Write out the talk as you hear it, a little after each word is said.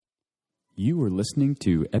You are listening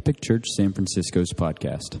to Epic Church San Francisco's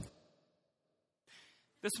podcast.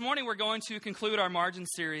 This morning we're going to conclude our margin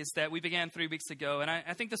series that we began 3 weeks ago, and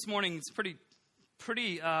I think this morning is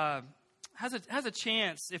has a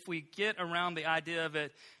chance, if we get around the idea of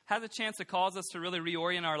it, has a chance to cause us to really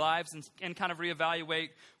reorient our lives and kind of reevaluate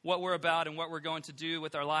what we're about and what we're going to do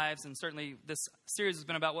with our lives. And certainly this series has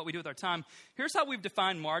been about what we do with our time. Here's how we've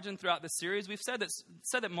defined margin throughout this series. We've said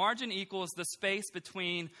that margin equals the space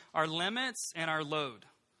between our limits and our load.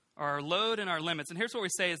 Our load and our limits. And here's what we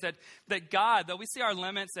say is that God, though we see our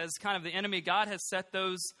limits as kind of the enemy, God has set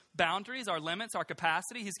those boundaries, our limits, our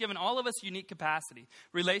capacity. He's given all of us unique capacity,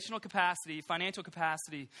 relational capacity, financial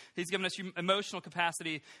capacity. He's given us emotional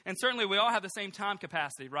capacity. And certainly we all have the same time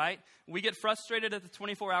capacity, right? We get frustrated at the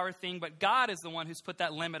 24-hour thing, but God is the one who's put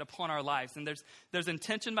that limit upon our lives. And there's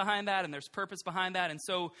intention behind that, and there's purpose behind that. And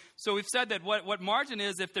so we've said that what margin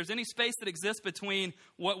is, if there's any space that exists between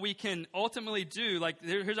what we can ultimately do, like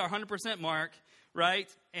here's our 100% mark, right?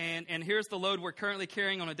 And here's the load we're currently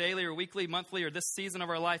carrying on a daily or weekly, monthly, or this season of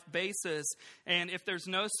our life basis. And if there's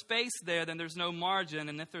no space there, then there's no margin.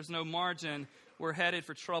 And if there's no margin, we're headed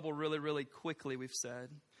for trouble really, really quickly, we've said.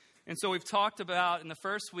 And so we've talked about in the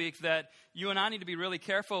first week that you and I need to be really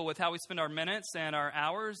careful with how we spend our minutes and our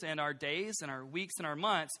hours and our days and our weeks and our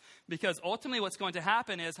months, because ultimately what's going to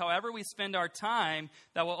happen is however we spend our time,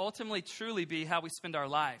 that will ultimately truly be how we spend our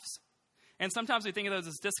lives. And sometimes we think of those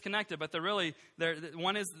as disconnected, but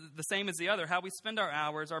one is the same as the other. How we spend our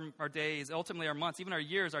hours, our days, ultimately our months, even our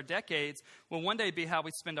years, our decades, will one day be how we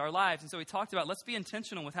spend our lives. And so we talked about, let's be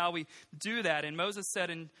intentional with how we do that. And Moses said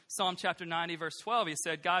in Psalm chapter 90, verse 12, he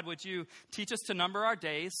said, God, would you teach us to number our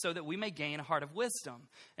days so that we may gain a heart of wisdom?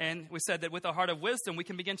 And we said that with a heart of wisdom, we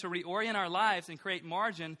can begin to reorient our lives and create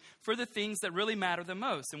margin for the things that really matter the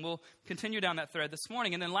most. And we'll continue down that thread this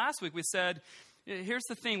morning. And then last week we said, here's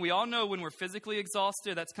the thing. We all know when we're physically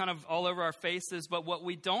exhausted, that's kind of all over our faces. But what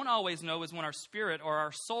we don't always know is when our spirit or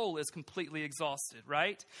our soul is completely exhausted,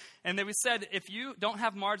 right? And then we said if you don't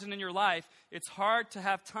have margin in your life, it's hard to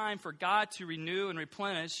have time for God to renew and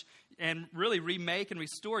replenish and really remake and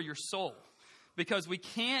restore your soul. Because we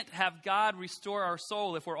can't have God restore our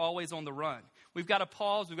soul if we're always on the run. We've got to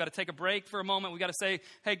pause. We've got to take a break for a moment. We've got to say,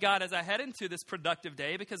 hey, God, as I head into this productive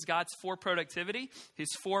day, because God's for productivity,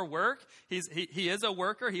 He's for work. He is a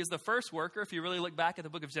worker. He is the first worker, if you really look back at the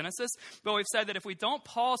book of Genesis. But we've said that if we don't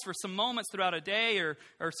pause for some moments throughout a day or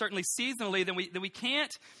certainly seasonally, then we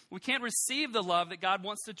can't receive the love that God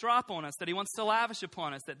wants to drop on us, that He wants to lavish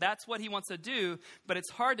upon us, that's what He wants to do. But it's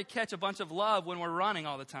hard to catch a bunch of love when we're running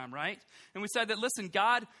all the time, right? And we said that, listen,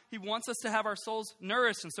 God, He wants us to have our souls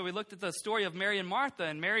nourished. And so we looked at the story of Mary and Martha,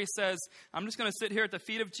 and Mary says, I'm just going to sit here at the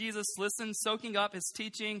feet of Jesus, listen, soaking up His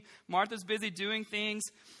teaching. Martha's busy doing things.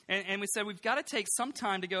 And we said, we've got to take some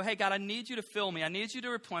time to go, hey, God, I need you to fill me. I need you to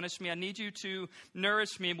replenish me. I need you to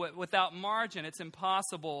nourish me. Without margin, it's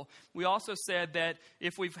impossible. We also said that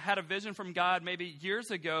if we've had a vision from God maybe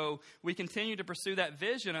years ago, we continue to pursue that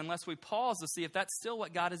vision unless we pause to see if that's still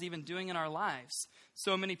what God is even doing in our lives.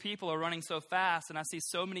 So many people are running so fast, and I see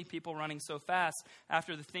so many people running so fast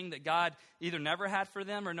after the thing that God either never had for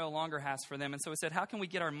them or no longer has for them. And so we said, how can we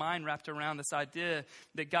get our mind wrapped around this idea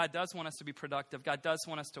that God does want us to be productive? God does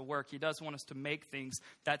want us to work. He does want us to make things.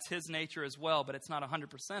 That's His nature as well, but it's not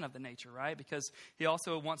 100% of the nature, right? Because He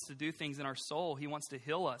also wants to do things in our soul. He wants to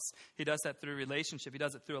heal us. He does that through relationship. He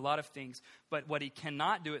does it through a lot of things. But what He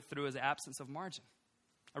cannot do it through is absence of margin.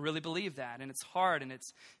 I really believe that, and it's hard, and it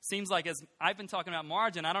seems like as I've been talking about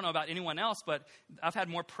margin, I don't know about anyone else, but I've had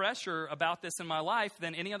more pressure about this in my life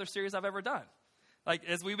than any other series I've ever done. Like,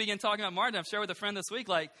 as we begin talking about margin, I've shared with a friend this week,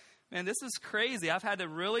 like, man, this is crazy. I've had to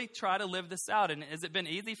really try to live this out, and has it been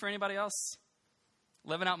easy for anybody else?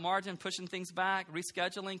 Living out margin, pushing things back,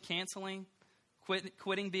 rescheduling, canceling,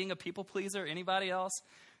 quitting being a people pleaser, anybody else?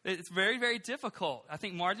 It's very, very difficult. I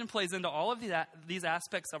think margin plays into all of these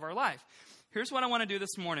aspects of our life. Here's what I want to do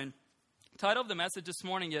this morning. The title of the message this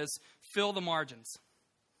morning is Fill the Margins.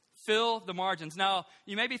 Fill the margins. Now,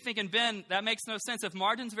 you may be thinking, Ben, that makes no sense. If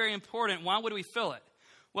margin's very important, why would we fill it?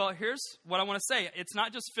 Well, here's what I want to say. It's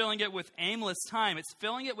not just filling it with aimless time. It's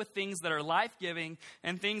filling it with things that are life-giving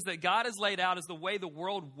and things that God has laid out as the way the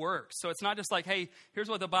world works. So it's not just like, hey, here's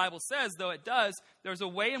what the Bible says, though it does. There's a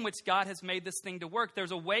way in which God has made this thing to work.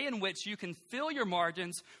 There's a way in which you can fill your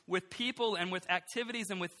margins with people and with activities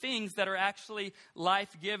and with things that are actually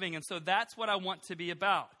life-giving. And so that's what I want to be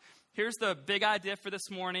about. Here's the big idea for this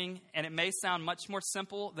morning, and it may sound much more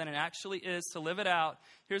simple than it actually is to live it out.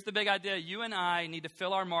 Here's the big idea. You and I need to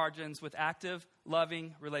fill our margins with active,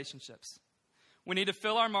 loving relationships. We need to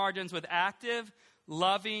fill our margins with active,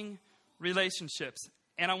 loving relationships.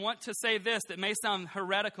 And I want to say this that may sound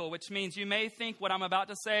heretical, which means you may think what I'm about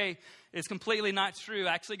to say is completely not true,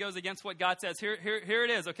 actually goes against what God says. Here it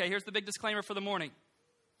is, okay? Here's the big disclaimer for the morning.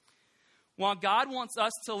 While God wants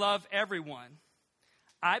us to love everyone,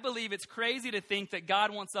 I believe it's crazy to think that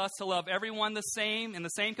God wants us to love everyone the same, in the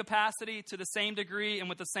same capacity, to the same degree, and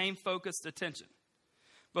with the same focused attention.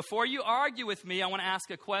 Before you argue with me, I want to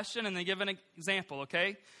ask a question and then give an example,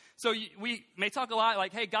 okay? So we may talk a lot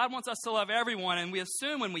like, hey, God wants us to love everyone, and we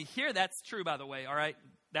assume when we hear that's true, by the way, all right?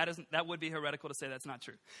 That would be heretical to say that's not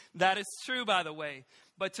true. That is true, by the way.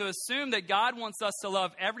 But to assume that God wants us to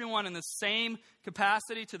love everyone in the same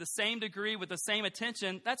capacity, to the same degree, with the same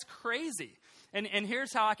attention, that's crazy. And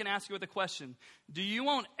here's how I can ask you with a question. Do you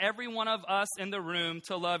want every one of us in the room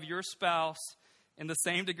to love your spouse in the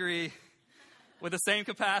same degree, with the same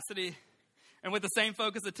capacity, and with the same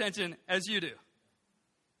focused attention as you do?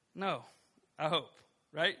 No, I hope,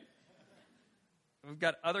 right? We've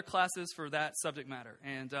got other classes for that subject matter,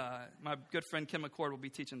 and my good friend Kim McCord will be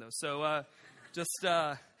teaching those. So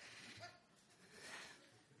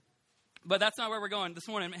but that's not where we're going this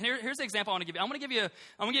morning. Here's the example I want to give you. I'm going to give you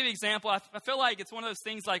an example. I feel like it's one of those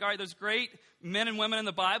things like, all right, there's great men and women in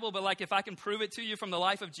the Bible, but like if I can prove it to you from the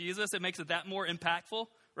life of Jesus, it makes it that more impactful.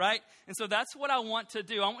 Right? And so that's what I want to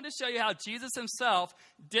do. I want to show you how Jesus himself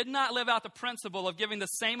did not live out the principle of giving the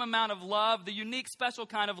same amount of love, the unique, special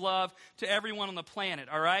kind of love to everyone on the planet.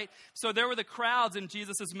 All right? So there were the crowds in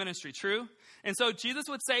Jesus' ministry, true? And so Jesus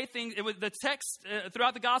would say things, the text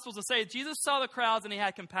throughout the Gospels would say, Jesus saw the crowds and he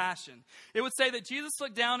had compassion. It would say that Jesus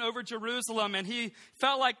looked down over Jerusalem and he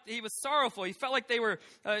felt like he was sorrowful. He felt like they were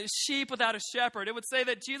sheep without a shepherd. It would say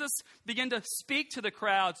that Jesus began to speak to the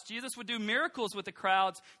crowds. Jesus would do miracles with the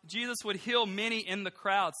crowds. Jesus would heal many in the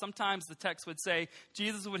crowd. Sometimes the text would say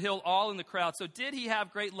Jesus would heal all in the crowd. So did he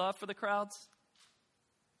have great love for the crowds?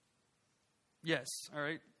 Yes. All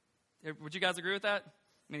right. Would you guys agree with that?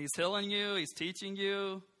 I mean, he's healing you. He's teaching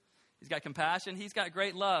you. He's got compassion. He's got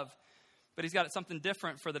great love. But he's got something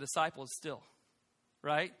different for the disciples still.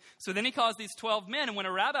 Right? So then he calls these 12 men, and when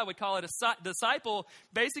a rabbi would call it a disciple,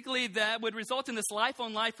 basically that would result in this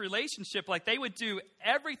life-on-life relationship. Like they would do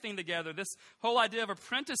everything together, this whole idea of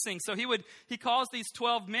apprenticing. So he calls these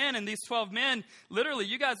 12 men, and these 12 men, literally,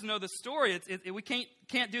 you guys know the story. We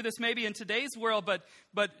can't do this maybe in today's world,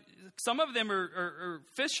 but some of them are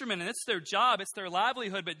fishermen, and it's their job, it's their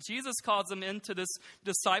livelihood. But Jesus calls them into this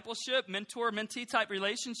discipleship, mentor-mentee type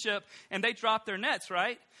relationship, and they drop their nets,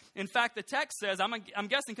 right? In fact, the text says, I'm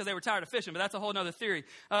guessing because they were tired of fishing, but that's a whole other theory.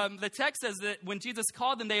 The text says that when Jesus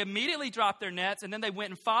called them, they immediately dropped their nets, and then they went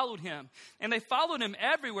and followed him. And they followed him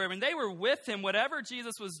everywhere, and they were with him. Whatever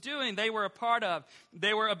Jesus was doing, they were a part of.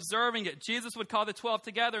 They were observing it. Jesus would call the 12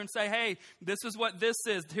 together and say, hey, this is what this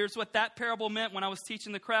is. Here's what that parable meant when I was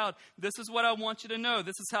teaching the crowd. This is what I want you to know.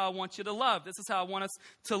 This is how I want you to love. This is how I want us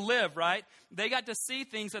to live, right? They got to see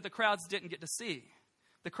things that the crowds didn't get to see.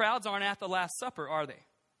 The crowds aren't at the Last Supper, are they?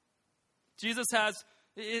 Jesus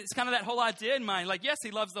it's kind of that whole idea in mind. Like, yes, he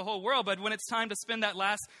loves the whole world, but when it's time to spend that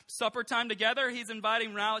Last Supper time together, he's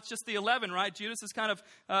inviting, now it's just the 11, right? Judas has kind of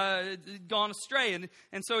gone astray.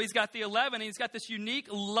 And so he's got the 11, and he's got this unique,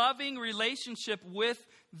 loving relationship with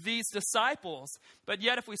these disciples. But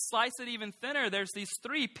yet, if we slice it even thinner, there's these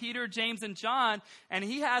three, Peter, James, and John, and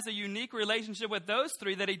he has a unique relationship with those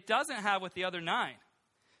three that he doesn't have with the other 9.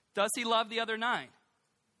 Does he love the other 9?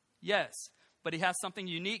 Yes. But he has something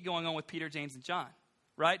unique going on with Peter, James, and John,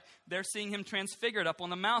 right? They're seeing him transfigured up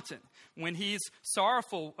on the mountain. When he's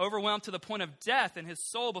sorrowful, overwhelmed to the point of death in his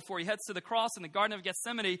soul before he heads to the cross in the Garden of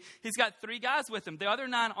Gethsemane, he's got 3 guys with him. The other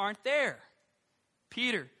 9 aren't there.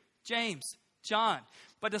 Peter, James, John.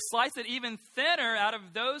 But to slice it even thinner, out of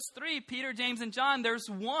those 3, Peter, James, and John, there's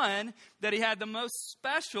one that he had the most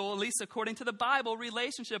special, at least according to the Bible,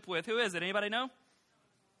 relationship with. Who is it? Anybody know?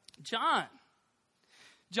 John.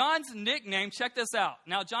 John's nickname, check this out.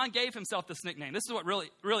 Now, John gave himself this nickname. This is what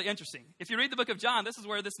really interesting. If you read the book of John, this is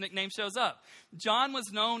where this nickname shows up. John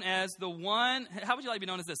was known as the one, how would you like to be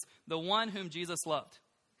known as this? The one whom Jesus loved.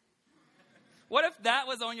 What if that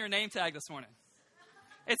was on your name tag this morning?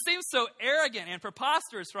 It seems so arrogant and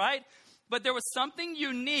preposterous, right? But there was something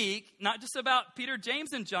unique, not just about Peter,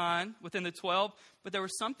 James, and John within the 12, but there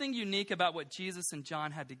was something unique about what Jesus and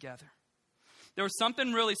John had together. There was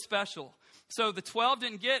something really special. So the 12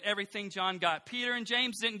 didn't get everything John got. Peter and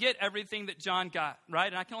James didn't get everything that John got, right?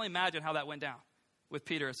 And I can only imagine how that went down, with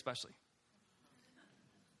Peter especially.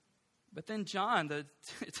 But then John,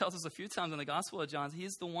 it tells us a few times in the Gospel of John,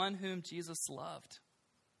 he's the one whom Jesus loved.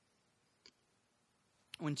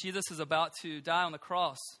 When Jesus is about to die on the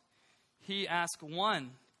cross, he asked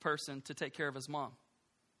one person to take care of his mom.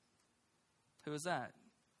 Who is that?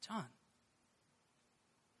 John.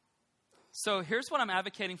 So here's what I'm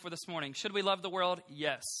advocating for this morning. Should we love the world?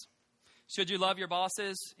 Yes. Should you love your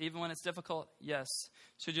bosses, even when it's difficult? Yes.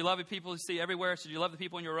 Should you love the people you see everywhere? Should you love the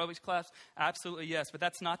people in your aerobics class? Absolutely yes. But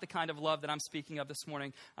that's not the kind of love that I'm speaking of this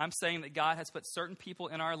morning. I'm saying that God has put certain people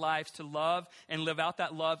in our lives to love and live out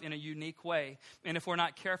that love in a unique way. And if we're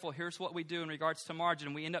not careful, here's what we do in regards to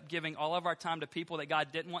margin. We end up giving all of our time to people that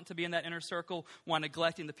God didn't want to be in that inner circle while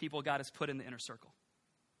neglecting the people God has put in the inner circle.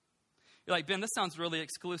 You're like, Ben, this sounds really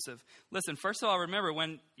exclusive. Listen, first of all, remember,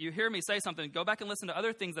 when you hear me say something, go back and listen to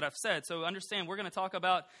other things that I've said. So understand, we're going to talk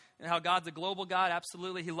about how God's a global God.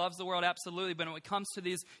 Absolutely. He loves the world. Absolutely. But when it comes to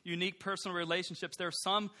these unique personal relationships, there are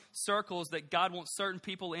some circles that God wants certain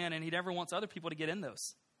people in, and he never wants other people to get in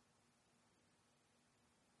those.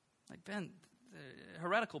 Like, Ben,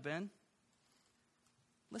 heretical, Ben.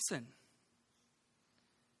 Listen.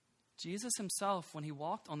 Jesus himself, when he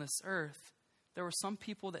walked on this earth, there were some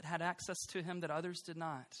people that had access to him that others did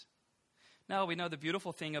not. Now, we know the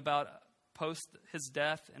beautiful thing about post his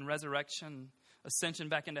death and resurrection, ascension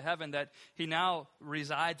back into heaven, that he now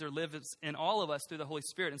resides or lives in all of us through the Holy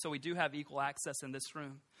Spirit. And so we do have equal access in this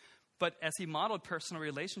room. But as he modeled personal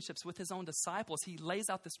relationships with his own disciples, he lays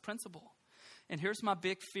out this principle. And here's my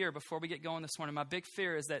big fear before we get going this morning. My big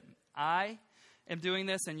fear is that I am doing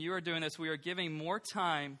this and you are doing this. We are giving more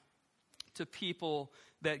time to people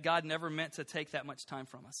that God never meant to take that much time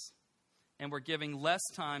from us. And we're giving less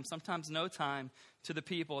time, sometimes no time, to the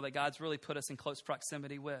people that God's really put us in close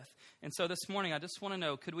proximity with. And so this morning, I just want to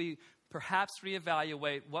know, could we perhaps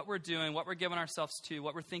reevaluate what we're doing, what we're giving ourselves to,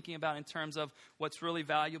 what we're thinking about in terms of what's really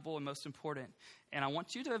valuable and most important? And I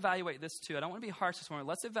want you to evaluate this too. I don't want to be harsh this morning.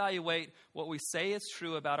 Let's evaluate what we say is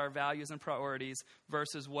true about our values and priorities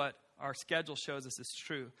versus what our schedule shows us is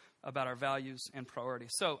true about our values and priorities.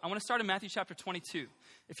 So I want to start in Matthew chapter 22.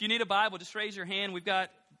 If you need a Bible, just raise your hand. We've got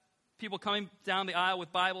people coming down the aisle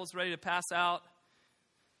with Bibles ready to pass out.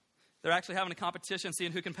 They're actually having a competition,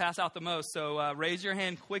 seeing who can pass out the most. So raise your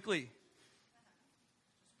hand quickly.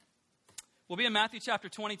 We'll be in Matthew chapter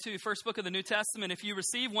 22, first book of the New Testament. If you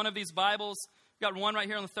receive one of these Bibles, we've got one right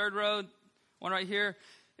here on the third row, one right here.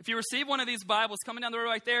 If you receive one of these Bibles, coming down the road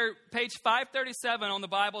right there, page 537 on the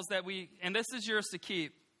Bibles and this is yours to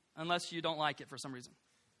keep, unless you don't like it for some reason.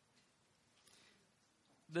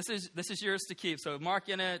 This is yours to keep, so mark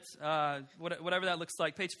in it, whatever that looks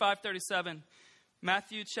like. Page 537,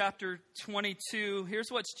 Matthew chapter 22. Here's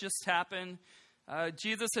what's just happened.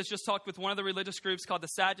 Jesus has just talked with one of the religious groups called the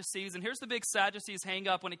Sadducees. And here's the big Sadducees hang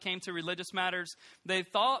up when it came to religious matters. They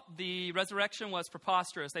thought the resurrection was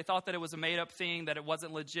preposterous. They thought that it was a made-up thing, that it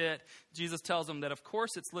wasn't legit. Jesus tells them that, of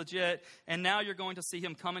course, it's legit. And now you're going to see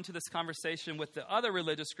him come into this conversation with the other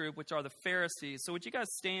religious group, which are the Pharisees. So would you guys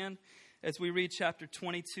stand as we read chapter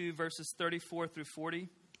 22, verses 34 through 40?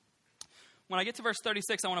 When I get to verse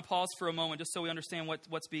 36, I want to pause for a moment just so we understand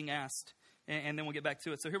what's being asked. And then we'll get back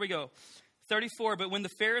to it. So here we go. 34, but when the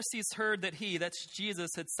Pharisees heard that he, that's Jesus,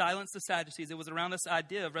 had silenced the Sadducees, it was around this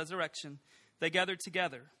idea of resurrection, they gathered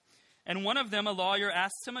together. And one of them, a lawyer,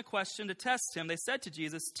 asked him a question to test him. They said to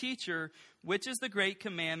Jesus, "Teacher, which is the great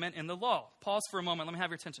commandment in the law?" Pause for a moment. Let me have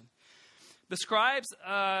your attention. The scribes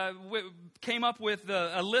came up with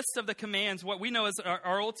a list of the commands, what we know as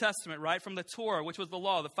our Old Testament, right? From the Torah, which was the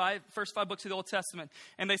law, the first five books of the Old Testament.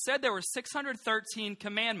 And they said there were 613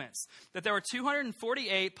 commandments, that there were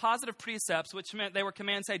 248 positive precepts, which meant they were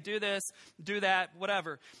commands, say, do this, do that,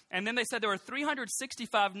 whatever. And then they said there were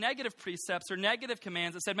 365 negative precepts or negative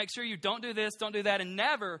commands that said, make sure you don't do this, don't do that, and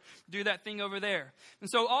never do that thing over there. And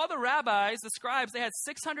so all the rabbis, the scribes, they had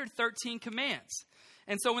 613 commands.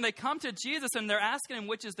 And so when they come to Jesus and they're asking him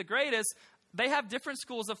which is the greatest, they have different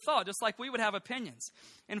schools of thought, just like we would have opinions.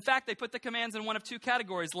 In fact, they put the commands in one of two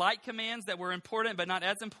categories: light commands that were important but not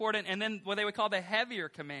as important, and then what they would call the heavier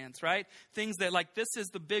commands, right? Things that, like, this is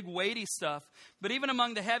the big weighty stuff. But even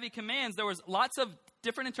among the heavy commands, there was lots of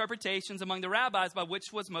different interpretations among the rabbis by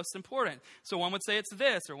which was most important. So one would say it's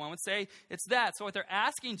this, or one would say it's that. So what they're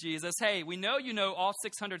asking Jesus, hey, we know you know all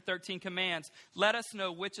 613 commands. Let us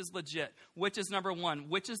know which is legit, which is number one,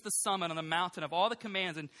 which is the summit on the mountain of all the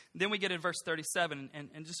commands. And then we get in verse 37,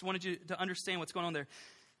 and just wanted you to understand what's going on there.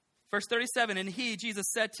 Verse 37, and he, Jesus,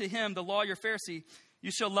 said to him, the lawyer Pharisee, "You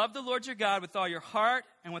shall love the Lord your God with all your heart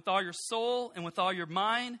and with all your soul and with all your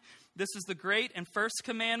mind. This is the great and first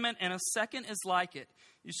commandment, and a second is like it.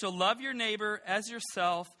 You shall love your neighbor as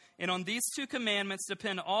yourself, and on these two commandments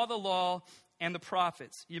depend all the law and the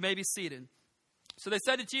prophets." You may be seated. So they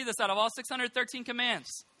said to Jesus, out of all 613 commands,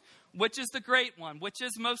 which is the great one? Which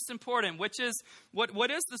is most important? Which is,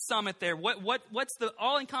 what is the summit there? What's the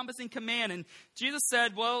all-encompassing command? And Jesus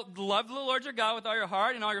said, well, love the Lord your God with all your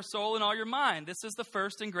heart and all your soul and all your mind. This is the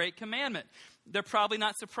first and great commandment. They're probably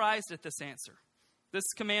not surprised at this answer. This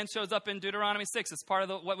command shows up in Deuteronomy 6. It's part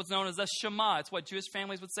of what was known as a Shema. It's what Jewish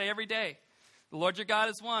families would say every day. The Lord your God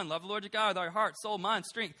is one. Love the Lord your God with all your heart, soul, mind,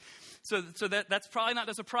 strength. So that's probably not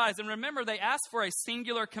a surprise. And remember, they asked for a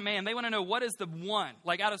singular command. They want to know, what is the one?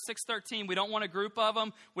 Like out of 613, we don't want a group of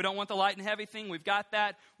them. We don't want the light and heavy thing. We've got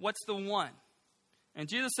that. What's the one? And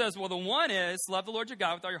Jesus says, well, the one is love the Lord your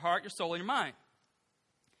God with all your heart, your soul, and your mind.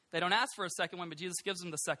 They don't ask for a second one, but Jesus gives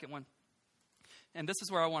them the second one. And this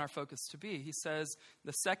is where I want our focus to be. He says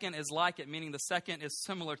the second is like it, meaning the second is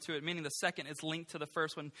similar to it, meaning the second is linked to the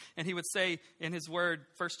first one. And he would say in his word,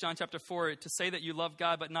 1 John chapter 4, to say that you love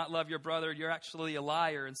God but not love your brother, you're actually a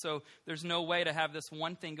liar. And so there's no way to have this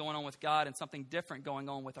one thing going on with God and something different going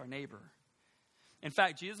on with our neighbor. In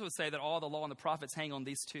fact, Jesus would say that all the law and the prophets hang on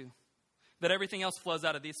these two. That everything else flows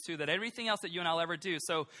out of these two, that everything else that you and I'll ever do.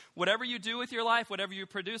 So whatever you do with your life, whatever you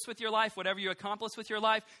produce with your life, whatever you accomplish with your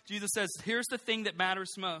life, Jesus says, here's the thing that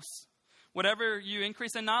matters most. Whatever you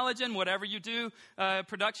increase in knowledge in, whatever you do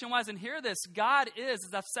production-wise, and hear this, God is,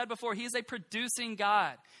 as I've said before, He's a producing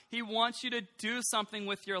God. He wants you to do something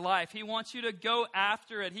with your life. He wants you to go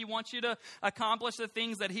after it. He wants you to accomplish the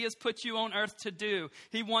things that He has put you on earth to do.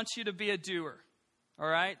 He wants you to be a doer. All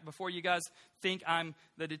right? Before you guys think I'm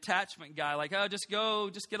the detachment guy, like, oh, just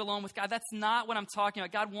get along with God. That's not what I'm talking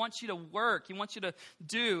about. God wants you to work. He wants you to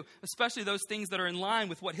do, especially those things that are in line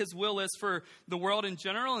with what His will is for the world in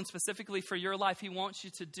general and specifically for your life. He wants you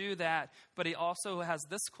to do that. But He also has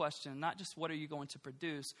this question, not just what are you going to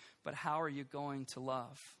produce, but how are you going to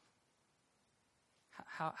love?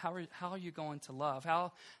 How are you going to love?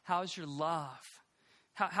 How is your love?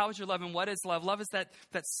 How is your love, and what is love? Love is that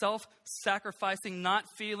self-sacrificing, not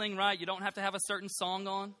feeling, right? You don't have to have a certain song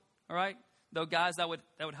on, all right? Though, guys, that would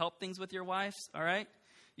help things with your wives, all right?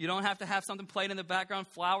 You don't have to have something played in the background.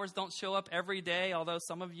 Flowers don't show up every day, although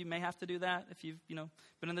some of you may have to do that if you've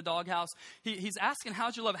been in the doghouse. He's asking,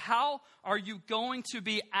 how's your love? How are you going to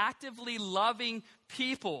be actively loving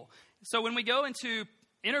people? So when we go into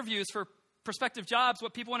interviews for prospective jobs,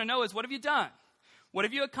 what people want to know is, what have you done? What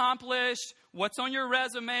have you accomplished? What's on your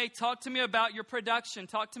resume? Talk to me about your production.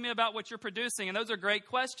 Talk to me about what you're producing. And those are great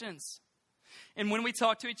questions. And when we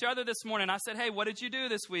talked to each other this morning, I said, hey, what did you do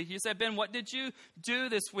this week? You said, Ben, what did you do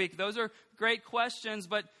this week? Those are great questions,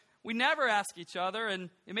 but we never ask each other, and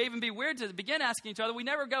it may even be weird to begin asking each other. We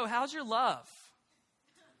never go, how's your love?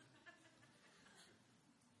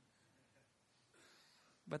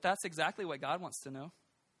 But that's exactly what God wants to know.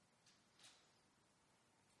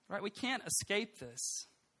 Right? We can't escape this.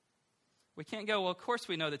 We can't go, well, of course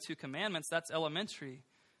we know the 2 commandments. That's elementary.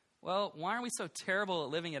 Well, why are we so terrible at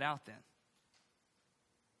living it out then?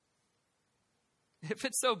 If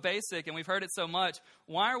it's so basic and we've heard it so much,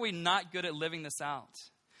 why are we not good at living this out?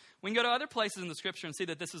 We can go to other places in the Scripture and see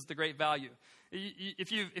that this is the great value.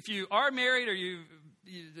 If you are married or you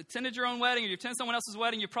attended your own wedding or you attended someone else's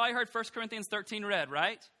wedding, you probably heard 1 Corinthians 13 read,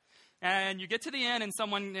 right? And you get to the end and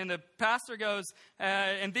the pastor goes,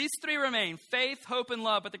 and these 3 remain, faith, hope, and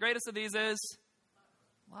love. But the greatest of these is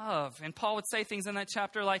love. And Paul would say things in that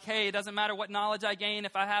chapter like, hey, it doesn't matter what knowledge I gain.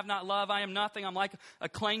 If I have not love, I am nothing. I'm like a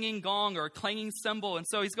clanging gong or a clanging cymbal. And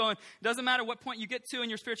so he's going, it doesn't matter what point you get to in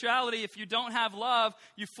your spirituality. If you don't have love,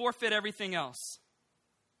 you forfeit everything else.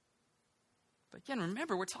 But again,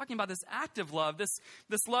 remember, we're talking about this active love, this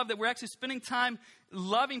love that we're actually spending time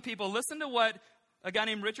loving people. Listen to what a guy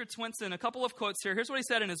named Richard Swinson, a couple of quotes here. Here's what he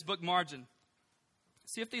said in his book, Margin.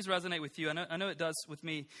 See if these resonate with you. I know it does with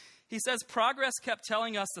me. He says, progress kept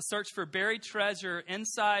telling us to search for buried treasure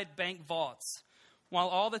inside bank vaults, while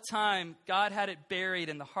all the time God had it buried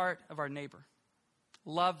in the heart of our neighbor.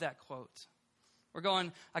 Love that quote. We're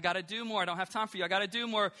going, I got to do more. I don't have time for you. I got to do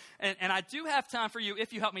more. And I do have time for you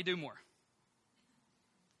if you help me do more.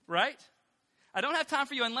 Right? I don't have time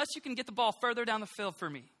for you unless you can get the ball further down the field for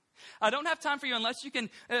me. I don't have time for you unless you can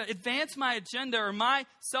advance my agenda or my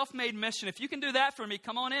self-made mission. If you can do that for me,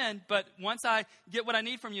 come on in. But once I get what I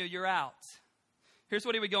need from you, you're out. Here's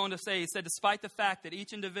what he would go on to say. He said, despite the fact that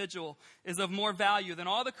each individual is of more value than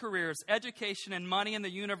all the careers, education, and money in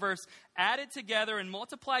the universe added together and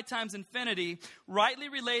multiplied times infinity, rightly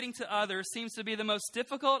relating to others seems to be the most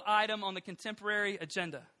difficult item on the contemporary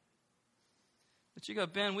agenda. But you go,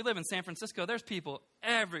 Ben, we live in San Francisco. There's people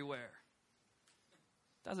everywhere.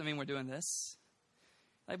 Doesn't mean we're doing this.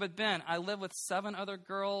 But Ben, I live with 7 other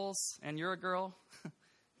girls, and you're a girl.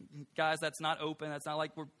 Guys, that's not open. That's not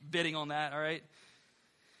like we're bidding on that, all right?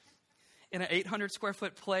 in an 800 square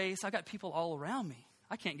foot place. I got people all around me.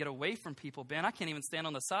 I can't get away from people, Ben. I can't even stand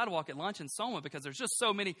on the sidewalk at lunch in Soma because there's just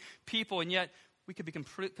so many people, and yet we could be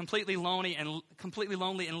completely lonely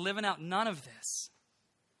and living out none of this.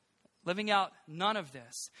 Living out none of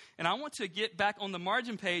this. And I want to get back on the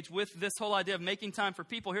margin page with this whole idea of making time for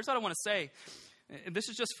people. Here's what I want to say. This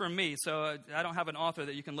is just for me, so I don't have an author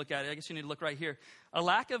that you can look at. I guess you need to look right here. A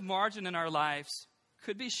lack of margin in our lives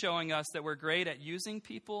could be showing us that we're great at using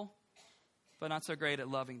people, but not so great at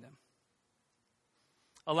loving them.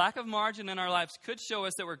 A lack of margin in our lives could show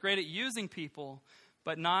us that we're great at using people,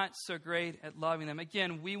 but not so great at loving them.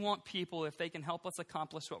 Again, we want people if they can help us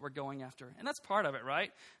accomplish what we're going after. And that's part of it,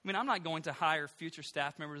 right? I mean, I'm not going to hire future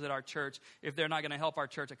staff members at our church if they're not going to help our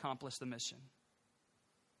church accomplish the mission.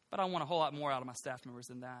 But I want a whole lot more out of my staff members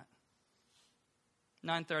than that.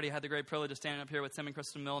 9:30, I had the great privilege of standing up here with Tim and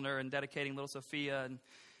Kristen Milner and dedicating little Sophia.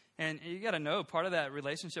 And you got to know, part of that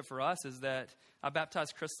relationship for us is that I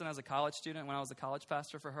baptized Kristen as a college student when I was a college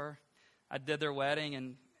pastor for her. I did their wedding,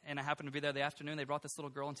 and I happened to be there the afternoon. They brought this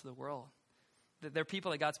little girl into the world. They're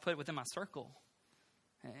people that God's put within my circle.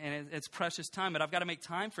 And it's precious time, but I've got to make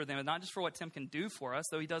time for them, and not just for what Tim can do for us,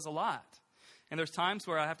 though he does a lot. And there's times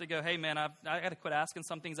where I have to go, hey, man, I got to quit asking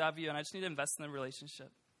some things of you, and I just need to invest in the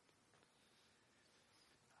relationship.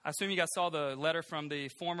 I assume you guys saw the letter from the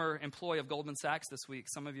former employee of Goldman Sachs this week,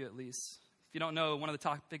 some of you at least. If you don't know, one of the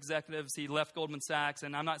top executives, he left Goldman Sachs,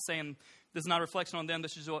 and I'm not saying this is not a reflection on them.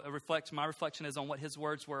 This is a reflection. My reflection is on what his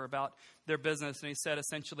words were about their business, and he said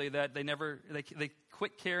essentially that they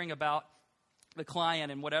quit caring about the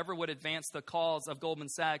client and whatever would advance the cause of Goldman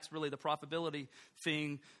Sachs, really the profitability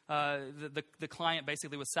thing, the client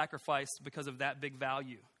basically was sacrificed because of that big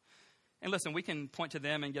value. And listen, we can point to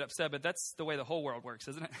them and get upset, but that's the way the whole world works,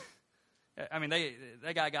 isn't it? I mean,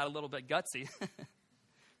 that guy got a little bit gutsy.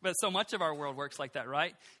 But so much of our world works like that,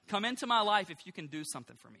 right? Come into my life if you can do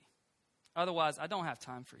something for me. Otherwise, I don't have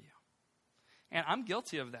time for you. And I'm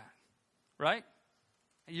guilty of that, right?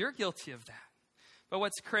 You're guilty of that. But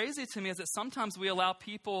what's crazy to me is that sometimes we allow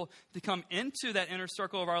people to come into that inner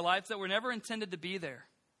circle of our lives that were never intended to be there.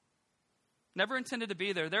 Never intended to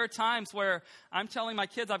be there. There are times where I'm telling my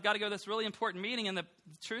kids I've got to go to this really important meeting, and the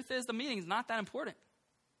truth is the meeting is not that important.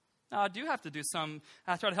 Now, I do have to do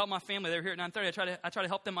I try to help my family. They're here at 9:30. I try to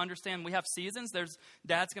help them understand we have seasons.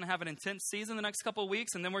 Dad's going to have an intense season the next couple of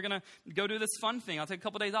weeks, and then we're going to go do this fun thing. I'll take a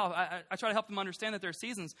couple of days off. I try to help them understand that there are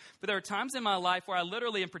seasons. But there are times in my life where I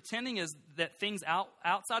literally am pretending that things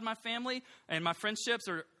outside my family and my friendships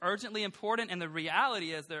are urgently important, and the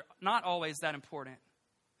reality is they're not always that important.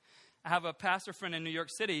 I have a pastor friend in New York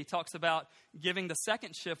City. He talks about giving the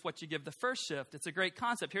second shift what you give the first shift. It's a great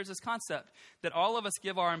concept. Here's this concept that all of us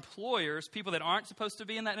give our employers, people that aren't supposed to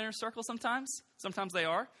be in that inner circle sometimes. Sometimes they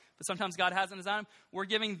are, but sometimes God hasn't designed them. We're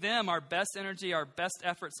giving them our best energy, our best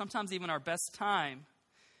effort, sometimes even our best time.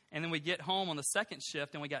 And then we get home on the second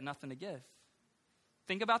shift and we got nothing to give.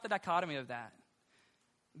 Think about the dichotomy of that.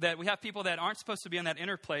 That we have people that aren't supposed to be in that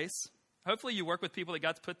inner place. Hopefully you work with people that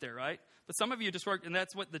God's put there, right? But some of you just work, and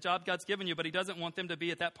that's what the job God's given you, but he doesn't want them to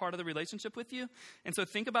be at that part of the relationship with you. And so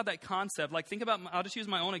think about that concept. Like think about, I'll just use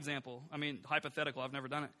my own example. I mean, hypothetical, I've never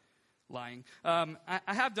done it. Lying. I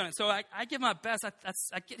have done it. So I give my best.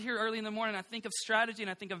 I get here early in the morning. I think of strategy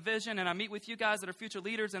and I think of vision, and I meet with you guys that are future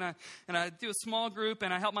leaders, and I do a small group,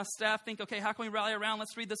 and I help my staff think, okay, how can we rally around?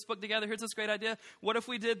 Let's read this book together. Here's this great idea. What if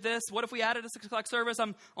we did this? What if we added a 6 o'clock service?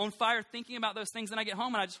 I'm on fire thinking about those things, and I get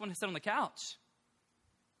home and I just want to sit on the couch.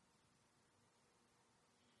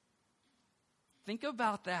 Think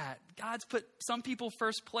about that. God's put some people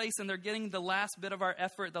first place, and they're getting the last bit of our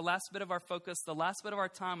effort, the last bit of our focus, the last bit of our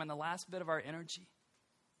time, and the last bit of our energy.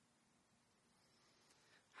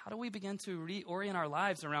 How do we begin to reorient our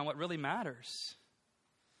lives around what really matters?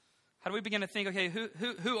 How do we begin to think, okay,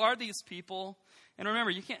 who are these people? And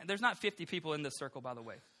remember, there's not 50 people in this circle, by the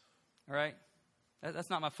way. All right? That's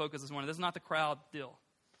not my focus this morning. This is not the crowd deal.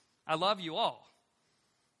 I love you all.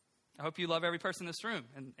 I hope you love every person in this room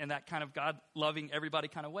in that kind of God-loving everybody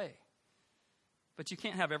kind of way. But you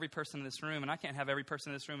can't have every person in this room, and I can't have every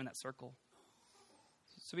person in this room in that circle.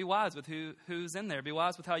 So be wise with who's in there. Be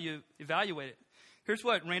wise with how you evaluate it. Here's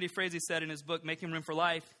what Randy Frazee said in his book, Making Room for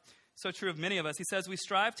Life. So true of many of us. He says, we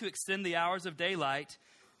strive to extend the hours of daylight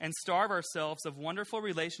and starve ourselves of wonderful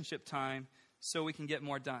relationship time so we can get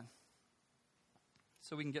more done.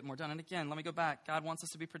 So we can get more done. And again, let me go back. God wants us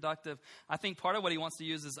to be productive. I think part of what he wants to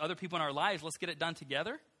use is other people in our lives. Let's get it done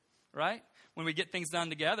together, right? When we get things done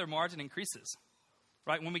together, margin increases,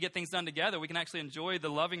 right? When we get things done together, we can actually enjoy the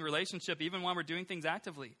loving relationship even when we're doing things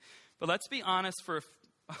actively. But let's be honest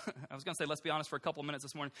let's be honest for a couple minutes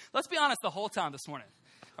this morning. Let's be honest the whole time this morning,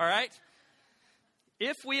 all right?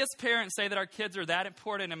 If we as parents say that our kids are that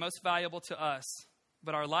important and most valuable to us,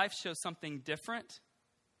 but our life shows something different,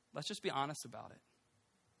 let's just be honest about it.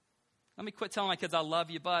 Let me quit telling my kids, I love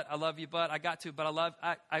you, but I got to, but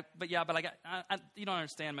you don't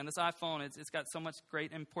understand, man. This iPhone, it's got so much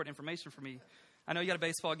great, important information for me. I know you got a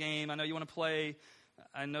baseball game. I know you want to play.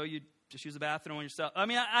 I know you just use the bathroom on yourself. I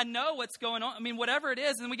mean, I know what's going on. I mean, whatever it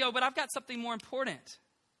is. And we go, but I've got something more important.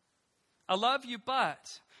 I love you,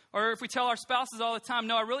 but. Or if we tell our spouses all the time,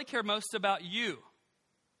 no, I really care most about you.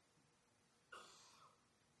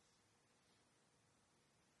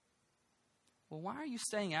 Well, why are you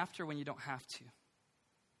staying after when you don't have to?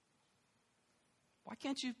 Why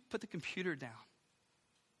can't you put the computer down?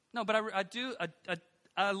 No, but I do.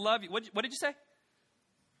 I love you. What did you say?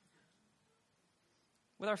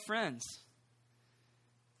 With our friends.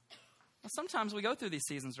 Well, sometimes we go through these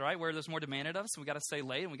seasons, right, where there's more demanded of us, and we got to stay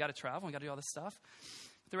late, and we got to travel, and we got to do all this stuff.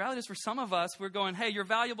 But the reality is, for some of us, we're going, hey, you're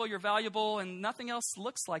valuable, and nothing else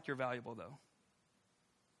looks like you're valuable, though.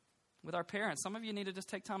 With our parents, some of you need to just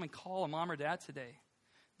take time and call a mom or dad today.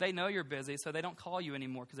 They know you're busy, so they don't call you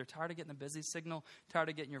anymore because they're tired of getting the busy signal, tired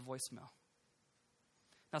of getting your voicemail.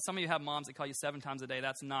 Now, some of you have moms that call you 7 times a day.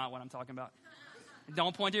 That's not what I'm talking about.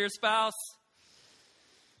 Don't point to your spouse.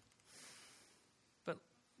 But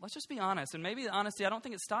let's just be honest. And maybe the honesty, I don't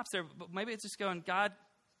think it stops there, but maybe it's just going, God,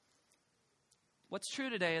 what's true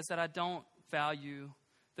today is that I don't value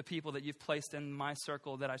the people that you've placed in my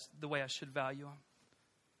circle the way I should value them.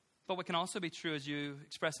 But what can also be true is you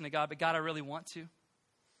expressing to God, but God, I really want to.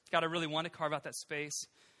 God, I really want to carve out that space.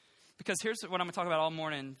 Because here's what I'm going to talk about all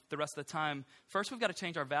morning, the rest of the time. First, we've got to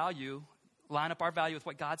change our value, line up our value with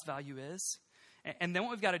what God's value is. And then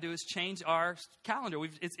what we've got to do is change our calendar.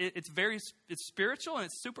 It's spiritual and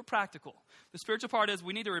it's super practical. The spiritual part is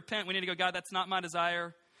we need to repent. We need to go, God, that's not my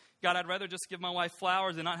desire. God, I'd rather just give my wife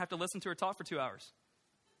flowers and not have to listen to her talk for 2 hours.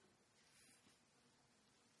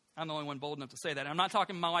 I'm the only one bold enough to say that. I'm not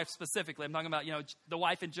talking my wife specifically. I'm talking about, the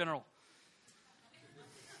wife in general.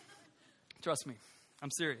 Trust me.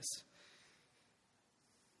 I'm serious.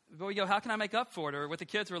 But we go, how can I make up for it? Or with the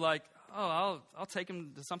kids, we're like, oh, I'll take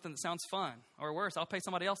them to something that sounds fun. Or worse, I'll pay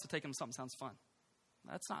somebody else to take them to something that sounds fun.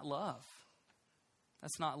 That's not love.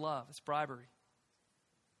 That's not love. It's bribery.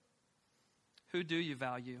 Who do you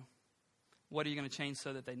value? What are you going to change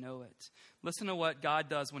so that they know it? Listen to what God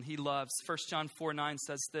does when he loves. 1 John 4:9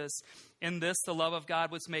 says this, in this the love of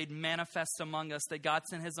God was made manifest among us, that God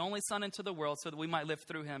sent his only son into the world so that we might live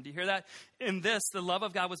through him. Do you hear that? In this, the love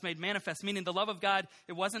of God was made manifest, meaning the love of God,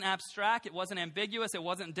 it wasn't abstract, it wasn't ambiguous, it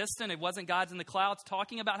wasn't distant, it wasn't God's in the clouds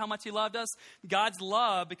talking about how much he loved us. God's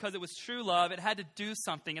love, because it was true love, it had to do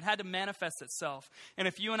something. It had to manifest itself. And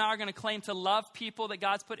if you and I are going to claim to love people that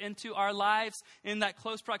God's put into our lives in that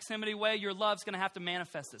close proximity way, your love's going to have to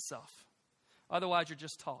manifest itself. Otherwise, you're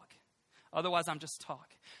just talk. Otherwise, I'm just talk.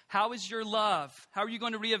 How is your love? How are you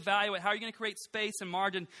going to reevaluate? How are you going to create space and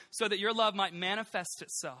margin so that your love might manifest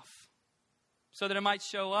itself? So that it might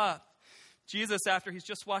show up. Jesus, after he's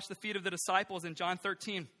just washed the feet of the disciples in John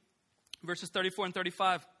 13, verses 34 and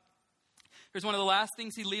 35, here's one of the last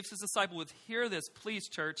things he leaves his disciple with. Hear this, please,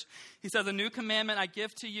 church. He says, a new commandment I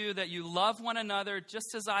give to you, that you love one another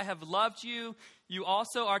just as I have loved you. You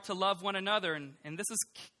also are to love one another. And this is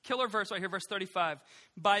killer verse right here, verse 35.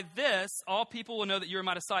 By this, all people will know that you are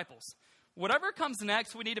my disciples. Whatever comes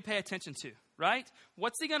next, we need to pay attention to, right?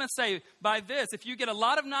 What's he going to say? By this, if you get a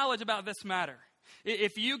lot of knowledge about this matter,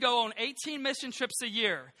 if you go on 18 mission trips a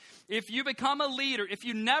year, if you become a leader, if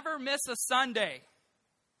you never miss a Sunday,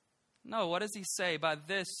 no, what does he say? By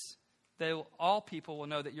this, all people will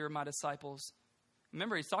know that you're my disciples.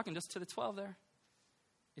 Remember, he's talking just to the 12 there.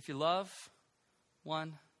 If you love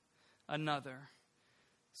one another.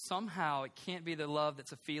 Somehow, it can't be the love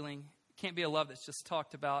that's a feeling. It can't be a love that's just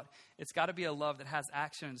talked about. It's got to be a love that has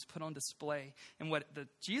action and is put on display. And what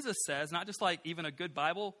Jesus says, not just like even a good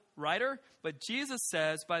Bible writer, but Jesus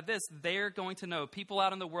says, by this, they're going to know. People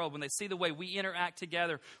out in the world, when they see the way we interact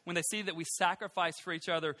together, when they see that we sacrifice for each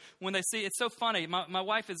other, when they see, it's so funny. My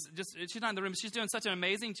wife is just, she's not in the room, she's doing such an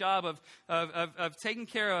amazing job of taking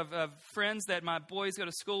care of friends that my boys go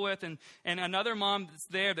to school with, and another mom that's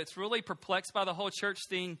there that's really perplexed by the whole church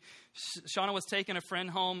thing. Shauna was taking a friend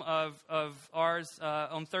home of ours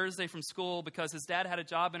on Thursday from school because his dad had a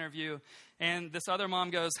job interview, and this other mom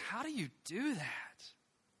goes, how do you do that?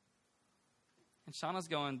 And Shauna's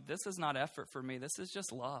going, this is not effort for me. This is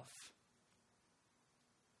just love.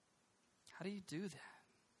 How do you do that?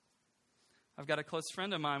 I've got a close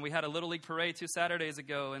friend of mine. We had a Little League parade 2 Saturdays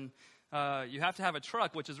ago, and you have to have a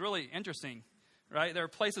truck, which is really interesting, right? There are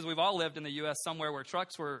places we've all lived in the U.S. somewhere where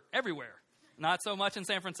trucks were everywhere. Not so much in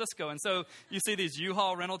San Francisco. And so you see these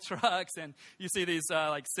U-Haul rental trucks, and you see these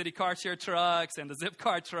like city car share trucks and the zip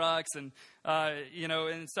car trucks and,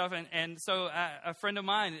 and stuff. And so a friend of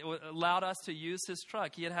mine allowed us to use his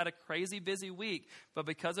truck. He had a crazy busy week, but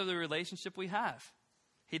because of the relationship we have,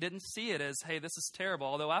 he didn't see it as, hey, this is terrible.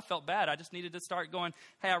 Although I felt bad, I just needed to start going,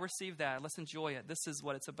 hey, I received that. Let's enjoy it. This is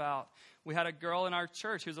what it's about. We had a girl in our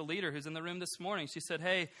church who's a leader who's in the room this morning. She said,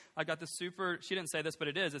 hey, I got this she didn't say this, but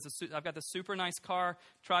it is. I've got this super nice car,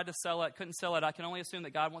 tried to sell it, couldn't sell it. I can only assume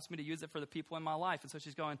that God wants me to use it for the people in my life. And so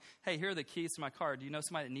she's going, hey, here are the keys to my car. Do you know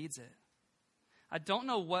somebody that needs it? I don't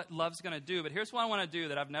know what love's going to do, but here's what I want to do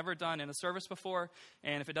that I've never done in a service before,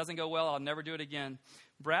 and if it doesn't go well, I'll never do it again.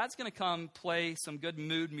 Brad's going to come play some good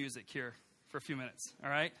mood music here for a few minutes, all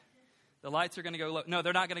right? The lights are going to go low. No,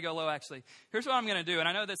 they're not going to go low, actually. Here's what I'm going to do, and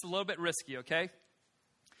I know this is a little bit risky, okay?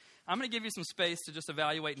 I'm going to give you some space to just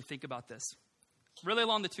evaluate and think about this. Really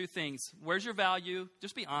along the two things. Where's your value?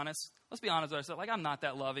 Just be honest. Let's be honest with ourselves. Like, I'm not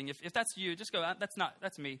that loving. If that's you, just go,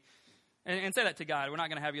 that's me. And say that to God. We're not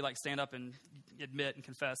going to have you like stand up and admit and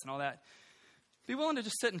confess and all that. Be willing to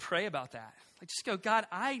just sit and pray about that. Like just go, God,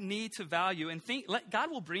 I need to value and think.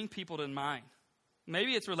 God will bring people to mind.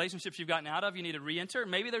 Maybe it's relationships you've gotten out of, you need to re-enter.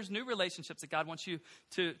 Maybe there's new relationships that God wants you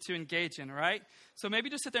to engage in, right? So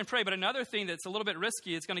maybe just sit there and pray. But another thing that's a little bit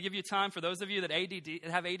risky, it's going to give you time for those of you that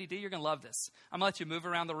have ADD, you're going to love this. I'm going to let you move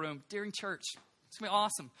around the room during church. It's going to be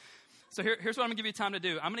awesome. So here's what I'm going to give you time to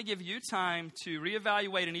do. I'm going to give you time to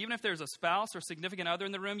reevaluate, and even if there's a spouse or significant other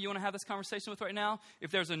in the room you want to have this conversation with right now,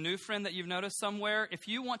 if there's a new friend that you've noticed somewhere, if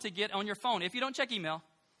you want to get on your phone, if you don't check email,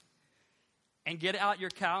 and get out your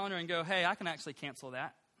calendar and go, hey, I can actually cancel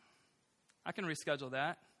that. I can reschedule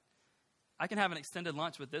that. I can have an extended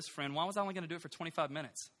lunch with this friend. Why was I only going to do it for 25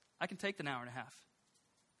 minutes? I can take an hour and a half.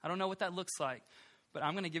 I don't know what that looks like. But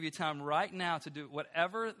I'm going to give you time right now to do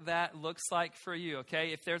whatever that looks like for you,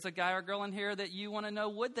 okay? If there's a guy or girl in here that you want to know,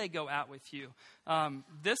 would they go out with you?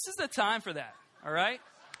 This is the time for that, all right?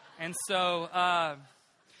 And so,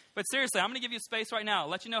 but seriously, I'm going to give you space right now. I'll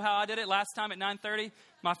let you know how I did it last time at 9:30.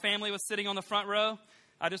 My family was sitting on the front row.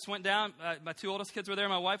 I just went down. My two oldest kids were there.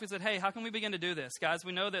 My wife, we said, hey, how can we begin to do this? Guys,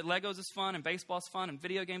 we know that Legos is fun and baseball's fun and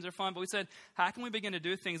video games are fun. But we said, how can we begin to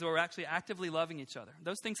do things where we're actually actively loving each other?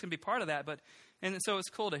 Those things can be part of that. And so it's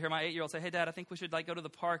cool to hear my 8-year-old say, hey, Dad, I think we should go to the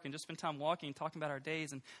park and just spend time walking and talking about our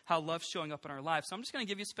days and how love's showing up in our lives. So I'm just going to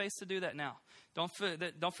give you space to do that now. Don't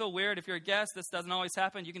feel weird. If you're a guest, this doesn't always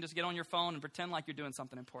happen. You can just get on your phone and pretend like you're doing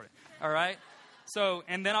something important. All right? So,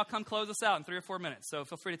 and then I'll come close us out in 3 or 4 minutes. So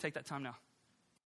feel free to take that time now.